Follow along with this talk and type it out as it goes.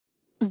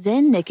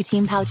Zyn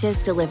nicotine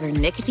pouches deliver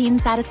nicotine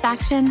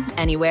satisfaction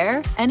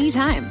anywhere,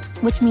 anytime,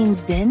 which means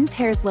Zyn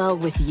pairs well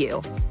with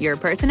you, your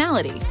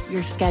personality,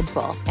 your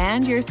schedule,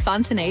 and your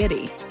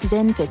spontaneity.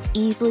 Zyn fits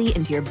easily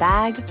into your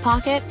bag,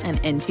 pocket, and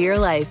into your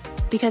life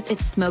because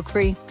it's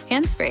smoke-free,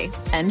 hands-free,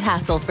 and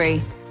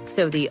hassle-free.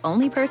 So the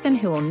only person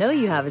who will know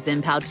you have a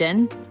Zyn pouch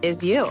in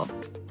is you.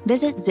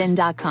 Visit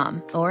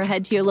Zyn.com or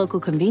head to your local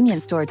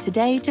convenience store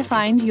today to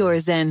find your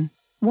Zyn.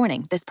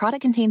 Warning, this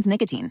product contains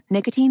nicotine.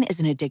 Nicotine is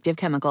an addictive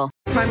chemical.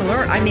 Crime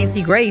Alert, I'm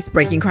Nancy Grace.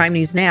 Breaking crime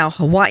news now.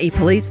 Hawaii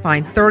police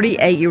find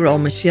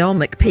 38-year-old Michelle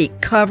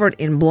McPeak covered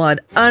in blood,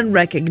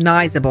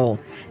 unrecognizable.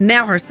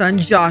 Now her son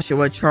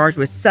Joshua charged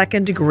with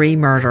second-degree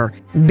murder.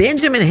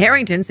 Benjamin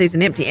Harrington sees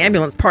an empty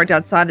ambulance parked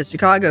outside the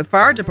Chicago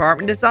Fire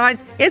Department and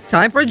decides it's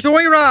time for a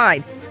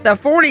joyride. The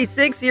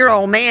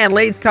 46-year-old man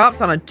leads cops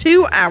on a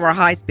 2-hour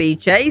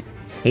high-speed chase.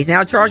 He's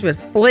now charged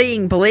with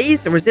fleeing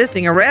police,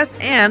 resisting arrest,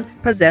 and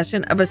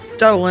possession of a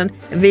stolen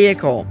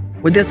vehicle.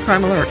 With this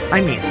Crime Alert,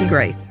 I'm Nancy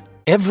Grace.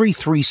 Every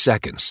 3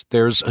 seconds,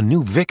 there's a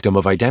new victim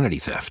of identity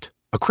theft.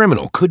 A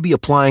criminal could be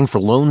applying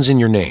for loans in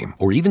your name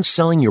or even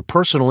selling your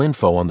personal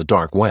info on the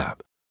dark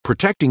web.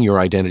 Protecting your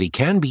identity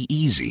can be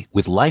easy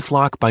with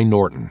LifeLock by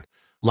Norton.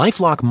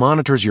 LifeLock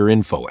monitors your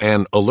info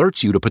and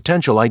alerts you to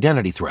potential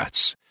identity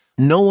threats.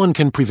 No one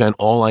can prevent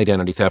all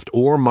identity theft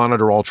or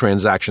monitor all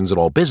transactions at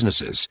all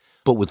businesses,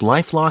 but with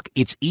LifeLock,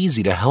 it's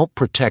easy to help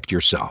protect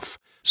yourself.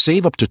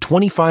 Save up to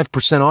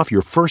 25% off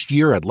your first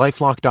year at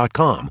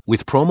LifeLock.com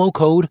with promo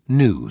code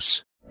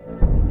NEWS.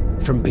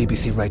 From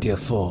BBC Radio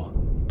 4,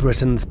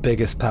 Britain's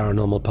biggest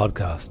paranormal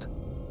podcast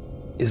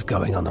is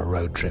going on a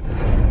road trip.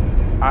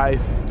 I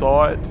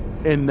thought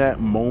in that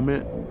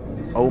moment,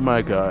 oh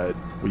my God,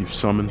 we've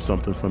summoned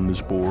something from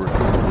this board.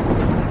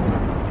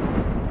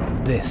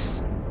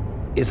 This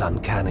is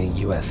Uncanny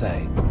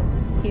USA.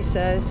 He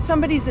says,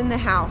 somebody's in the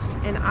house,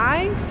 and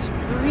I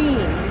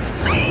screamed.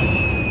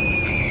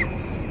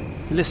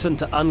 Listen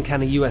to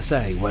Uncanny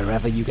USA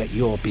wherever you get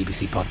your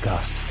BBC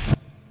podcasts,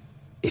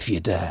 if you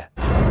dare.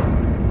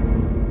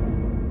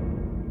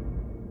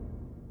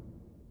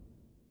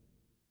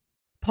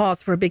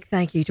 Pause for a big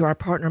thank you to our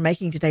partner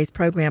making today's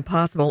program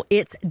possible.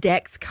 It's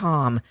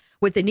Dexcom.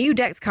 With the new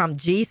Dexcom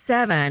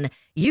G7,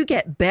 you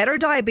get better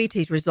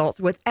diabetes results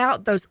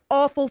without those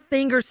awful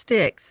finger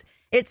sticks.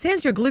 It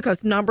sends your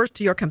glucose numbers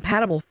to your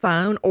compatible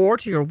phone or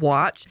to your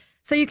watch,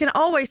 so you can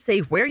always see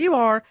where you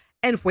are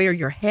and where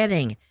you're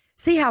heading.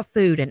 See how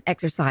food and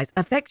exercise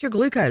affect your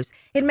glucose.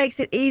 It makes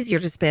it easier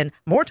to spend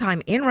more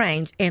time in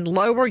range and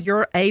lower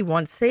your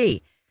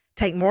A1C.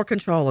 Take more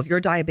control of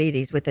your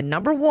diabetes with the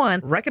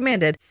 #1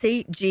 recommended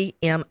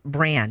CGM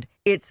brand.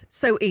 It's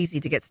so easy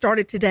to get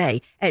started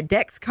today at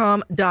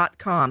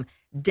Dexcom.com.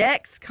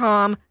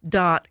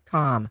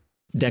 Dexcom.com.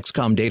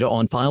 Dexcom data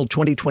on file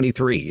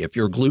 2023. If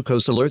your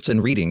glucose alerts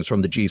and readings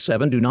from the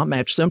G7 do not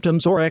match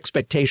symptoms or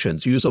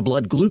expectations, use a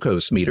blood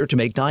glucose meter to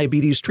make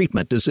diabetes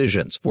treatment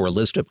decisions. For a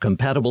list of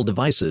compatible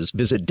devices,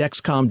 visit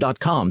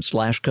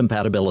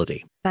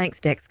Dexcom.com/compatibility. Thanks,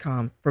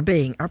 Dexcom, for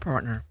being our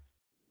partner.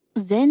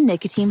 Zyn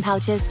nicotine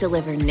pouches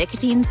deliver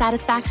nicotine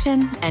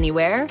satisfaction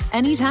anywhere,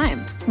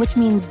 anytime, which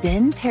means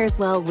Zyn pairs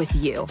well with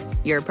you,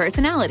 your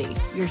personality,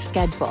 your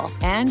schedule,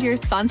 and your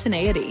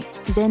spontaneity.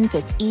 Zyn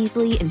fits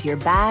easily into your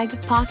bag,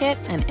 pocket,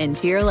 and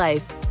into your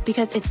life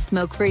because it's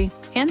smoke-free,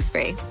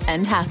 hands-free,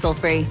 and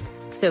hassle-free.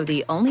 So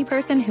the only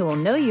person who will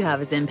know you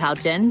have a Zyn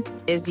pouch in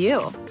is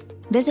you.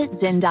 Visit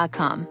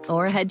Zyn.com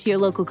or head to your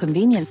local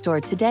convenience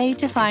store today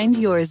to find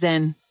your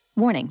Zyn.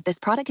 Warning, this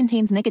product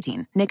contains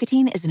nicotine.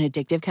 Nicotine is an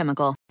addictive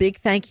chemical. Big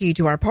thank you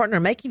to our partner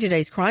making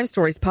today's crime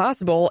stories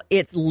possible.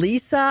 It's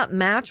Leesa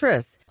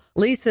Mattress.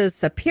 Leesa's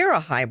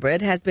Sapira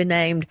Hybrid has been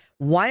named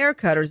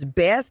Wirecutter's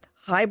best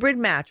hybrid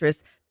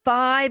mattress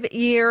 5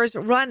 years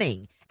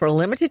running. For a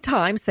limited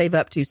time, save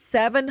up to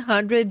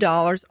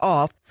 $700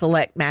 off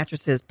select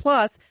mattresses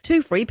plus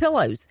 2 free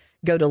pillows.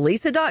 Go to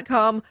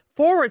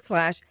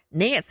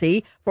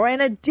Leesa.com/Nancy for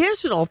an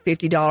additional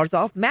 $50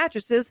 off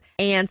mattresses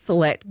and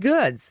select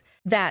goods.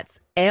 That's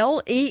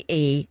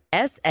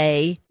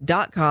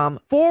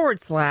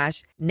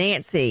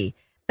LEESA.com/Nancy.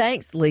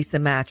 Thanks,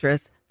 Leesa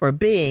Mattress, for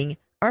being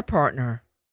our partner.